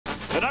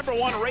the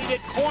 #1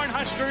 rated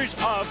Cornhuskers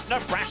of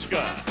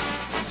Nebraska.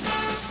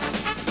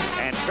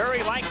 And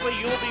very likely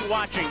you'll be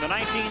watching the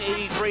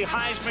 1983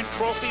 Heisman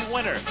Trophy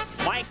winner,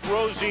 Mike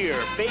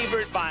Rozier,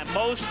 favored by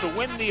most to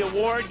win the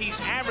award. He's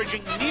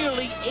averaging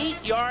nearly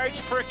 8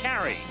 yards per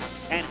carry,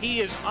 and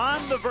he is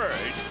on the verge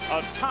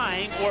of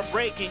tying or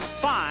breaking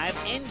 5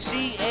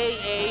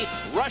 NCAA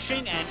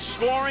rushing and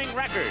scoring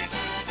records.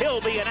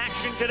 He'll be in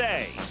action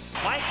today.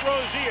 Mike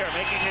Rozier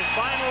making his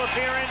final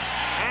appearance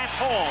at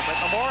home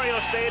at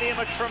Memorial Stadium.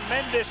 A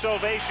tremendous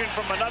ovation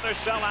from another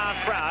sellout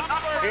crowd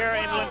here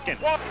in Lincoln.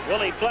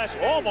 Willie Pless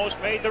almost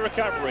made the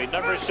recovery,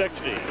 number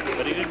 60,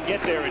 but he didn't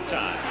get there in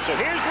time. So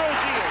here's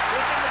Rozier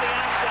flipping to the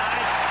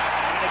outside,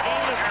 and a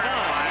gain of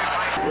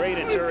 9. Great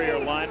interior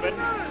lineman,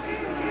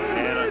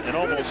 and an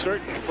almost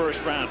certain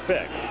first-round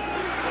pick.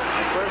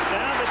 And first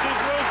down, this is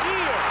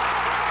Rozier.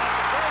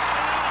 First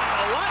down,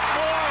 and a lot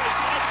more as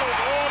Mike goes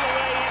all the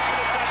way into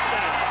the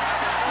touchdown.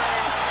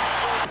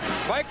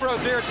 Mike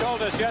Rozier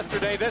told us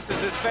yesterday this is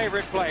his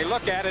favorite play.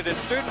 Look at it, it's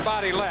student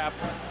body left.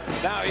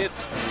 Now it's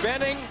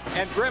Benning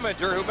and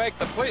Grimminger who make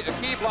the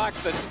key blocks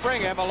that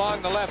spring him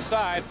along the left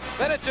side.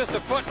 Then it's just a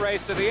foot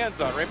race to the end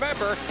zone.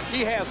 Remember,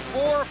 he has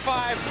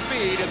 4.5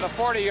 speed in the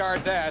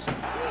 40-yard dash.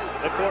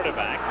 The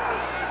quarterback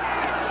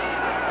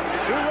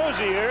to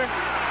Rozier.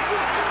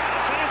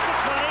 Past the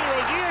 20.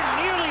 Rozier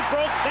nearly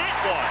broke that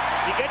one.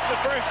 He gets the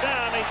first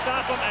down. They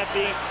stop him at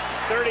the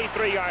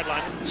 33-yard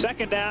line.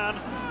 Second down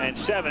and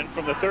 7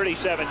 from the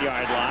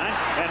 37-yard line.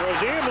 And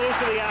Rozier moves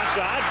to the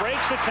outside,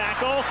 breaks the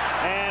tackle,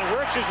 and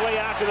works his way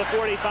out to the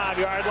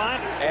 45-yard line.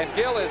 And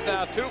Gill is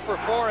now 2 for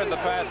 4 in the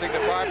passing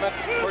department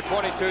for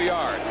 22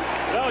 yards.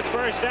 So it's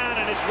first down,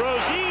 and it's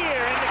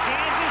Rozier into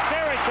Kansas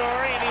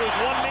territory, and he was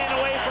 1 man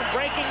away from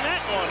breaking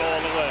that one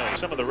all the way.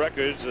 Some of the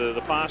records,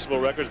 the possible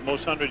records,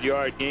 most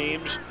 100-yard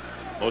games,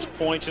 most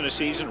points in a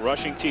season,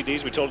 rushing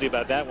TDs. We told you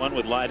about that one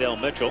with Lydell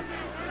Mitchell.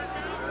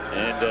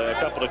 And a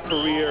couple of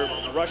career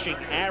rushing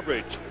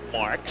average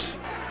marks.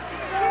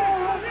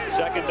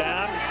 Second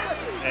down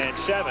and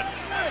 7.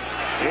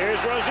 Here's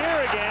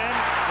Rozier again.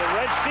 The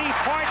Red Sea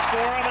parts for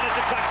him, and it's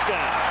a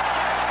touchdown.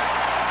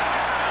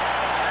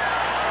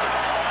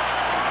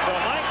 So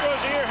Mike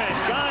Rozier has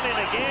gone in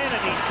again,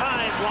 and he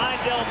ties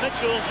Lydell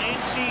Mitchell's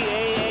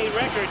NCAA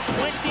record,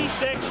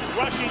 26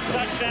 rushing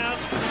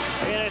touchdowns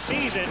in a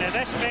season, and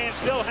this man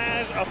still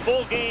has a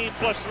full game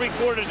plus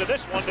 3/4 of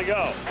this one to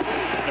go.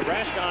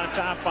 Nebraska on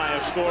top by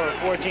a score of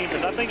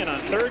 14-0, and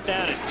on third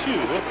down and 2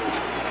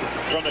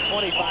 from the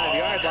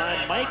 25-yard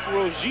line, Mike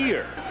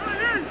Rozier,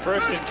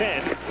 1st and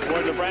 10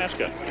 for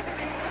Nebraska.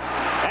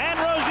 And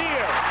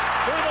Rozier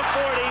to the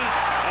 40,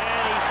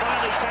 and he's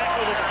finally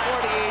tackled at the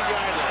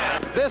 48-yard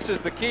line. This is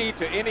the key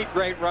to any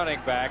great running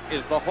back,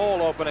 is the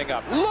hole opening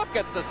up. Look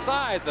at the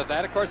size of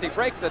that. Of course, he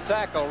breaks the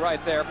tackle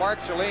right there. Mark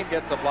Chalene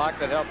gets a block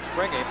that helps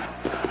spring him.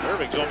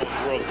 Irving's almost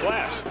world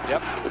class.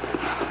 Yep.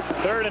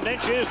 3rd and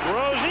inches,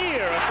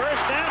 Rozier, a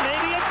first down,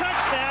 maybe a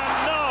touchdown.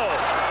 No.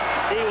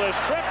 He was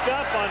tripped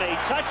up on a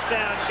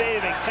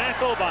touchdown-saving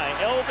tackle by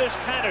Elvis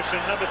Patterson,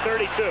 number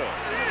 32.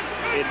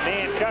 In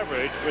man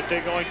coverage, but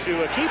they're going to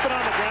keep it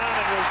on the ground,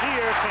 and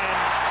Rozier can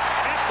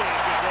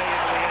half-dance his way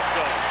into the end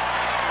zone.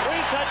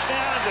 3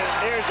 touchdowns, and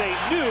there's a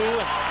new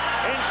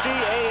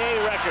NCAA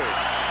record.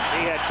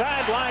 He had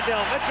tied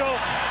Lydell Mitchell,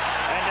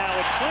 and now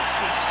with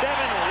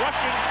 27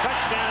 rushing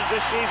touchdowns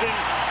this season,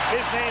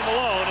 his name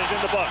alone is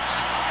in the books.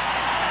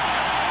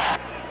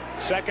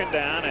 Second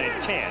down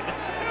and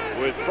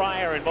 10 with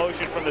Fryer in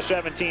motion from the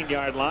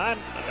 17-yard line.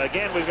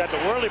 Again, we've got the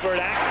whirlybird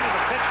action and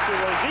the pitch to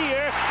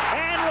Rozier,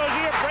 and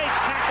Rozier breaks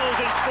tackles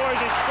and scores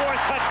his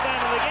 4th touchdown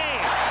of the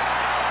game.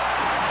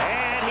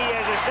 And he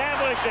has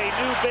established a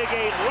new Big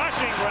 8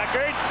 rushing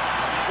record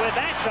with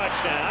that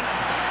touchdown.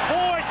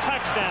 4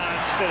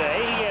 touchdowns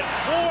today. He had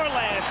 4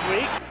 last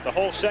week. The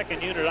whole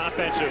second unit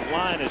offensive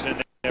line is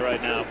in there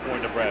right now for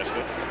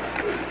Nebraska.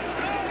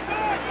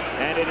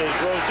 And it is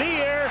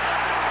Rozier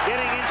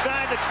getting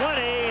inside the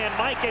 20, and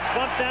Mike gets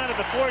bumped down at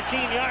the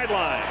 14-yard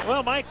line.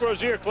 Well, Mike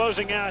Rozier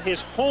closing out his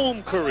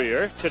home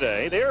career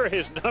today. There are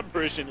his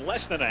numbers in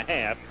less than a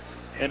half.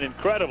 An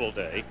incredible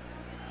day.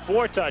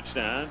 4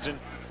 touchdowns, and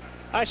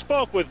I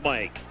spoke with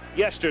Mike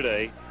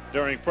yesterday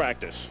during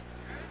practice.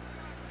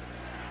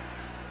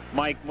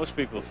 Mike, most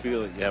people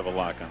feel that you have a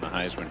lock on the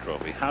Heisman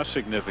Trophy. How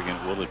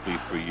significant will it be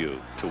for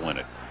you to win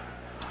it?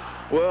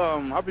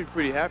 Well, I'll be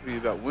pretty happy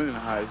about winning the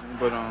Heisman,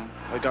 but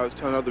like I was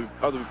telling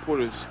other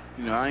reporters,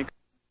 I ain't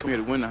come here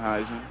to win the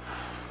Heisman.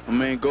 My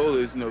main goal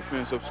is,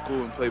 finish up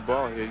school and play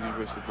ball here at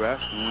University of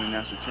Nebraska and win a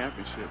national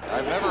championship.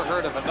 I've never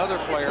heard of another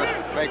player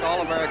make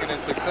All-American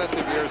in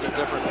successive years in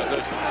different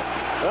positions.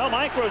 Well,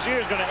 Mike Rozier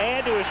is going to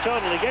add to his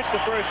total. He gets the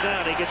first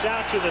down. He gets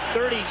out to the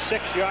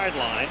 36-yard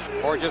line.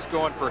 Or just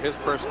going for his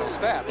personal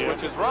stats,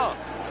 which is wrong.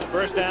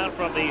 First down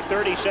from the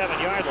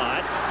 37-yard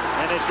line.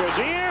 And it's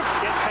Rozier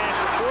getting past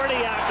the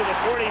 40 out to the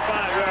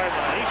 45-yard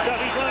line. He's tough.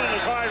 He's running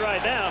as hard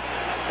right now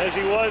as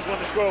he was when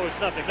the score was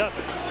 0-0.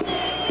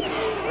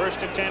 First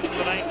and 10 from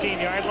the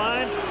 19-yard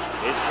line.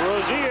 It's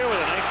Rozier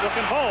with a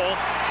nice-looking hole.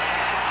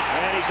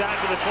 And he's out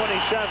to the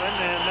 27,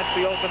 and that's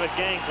the ultimate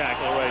gang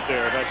tackle right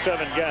there. About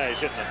 7 guys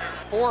hitting him.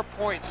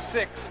 4.6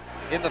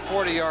 in the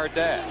 40-yard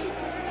dash.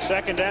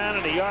 Second down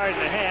and 1.5 yards,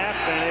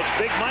 and it's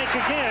Big Mike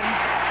again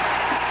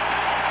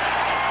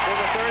to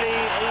the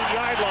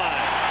 38-yard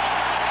line.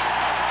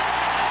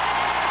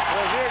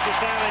 Rozier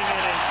just having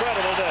an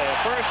incredible day. A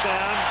first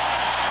down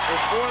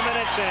with 4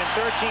 minutes and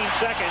 13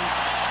 seconds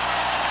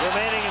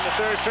remaining in the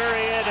third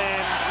period,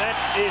 and that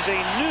is a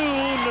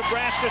new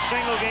Nebraska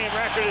single-game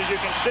record, as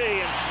you can see,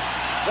 and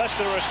thus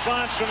the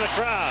response from the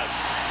crowd.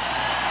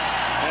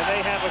 And they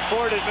have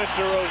accorded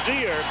Mr.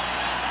 Rozier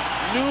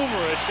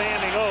numerous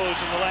standing O's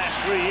in the last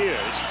 3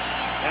 years,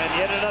 and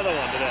yet another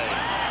one today.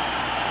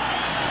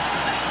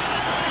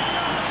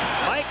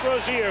 Mike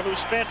Rozier, who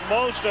spent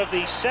most of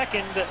the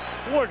second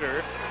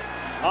quarter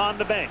on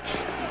the bench.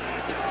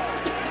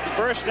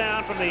 First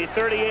down from the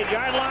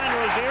 38-yard line.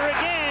 Rozier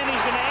again.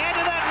 He's going to add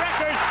to that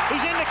record.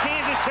 He's into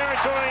Kansas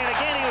territory, and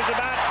again he was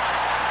about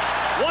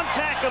 1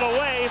 tackle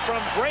away from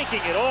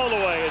breaking it all the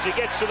way as he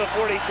gets to the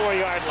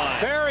 44-yard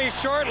line. Very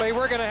shortly,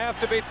 we're going to have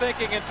to be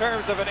thinking in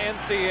terms of an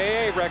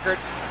NCAA record.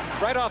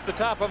 Right off the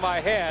top of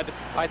my head,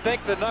 I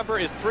think the number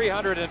is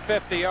 350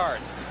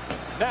 yards.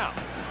 Now,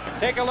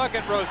 take a look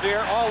at Rozier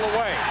all the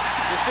way.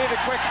 You see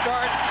the quick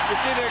start. You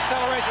see the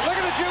acceleration. Look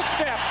at the juke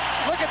step.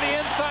 Look at the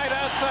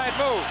inside-outside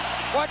move.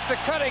 Watch the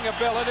cutting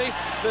ability,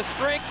 the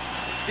strength,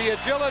 the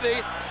agility.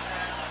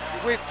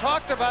 We've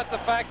talked about the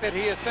fact that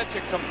he is such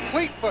a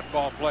complete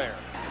football player.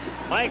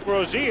 Mike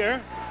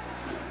Rozier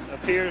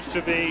appears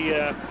to be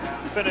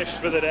finished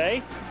for the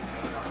day.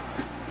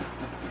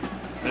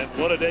 And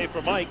what a day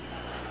for Mike.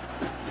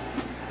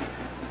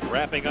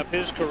 Wrapping up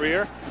his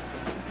career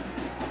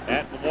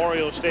at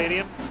Memorial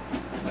Stadium.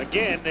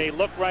 Again, a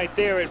look right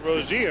there at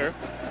Rozier,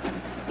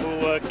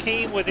 who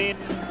came within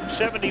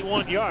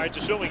 71 yards,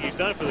 assuming he's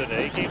done for the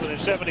day, came within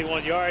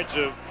 71 yards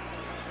of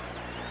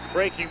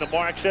breaking the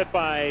mark set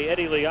by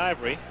Eddie Lee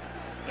Ivory.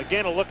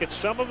 Again, a look at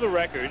some of the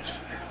records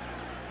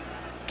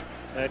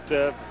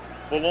that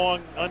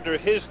belong under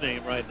his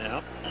name right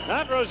now.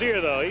 Not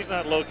Rozier, though. He's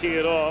not low-key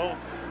at all.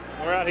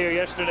 We're out here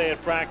yesterday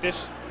at practice.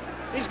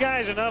 These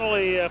guys are not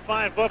only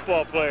fine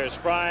football players,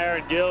 Fryer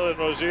and Gill and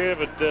Rozier,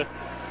 but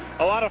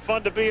a lot of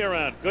fun to be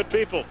around. Good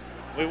people.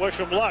 We wish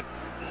them luck.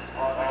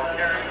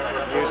 They're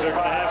going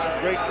to have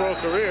some great pro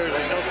careers.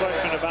 There's no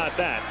question about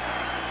that.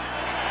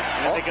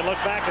 And they can look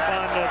back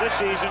upon this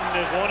season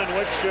as one in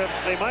which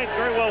they might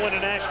very well win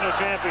a national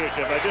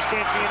championship. I just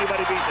can't see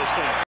anybody beat this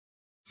team.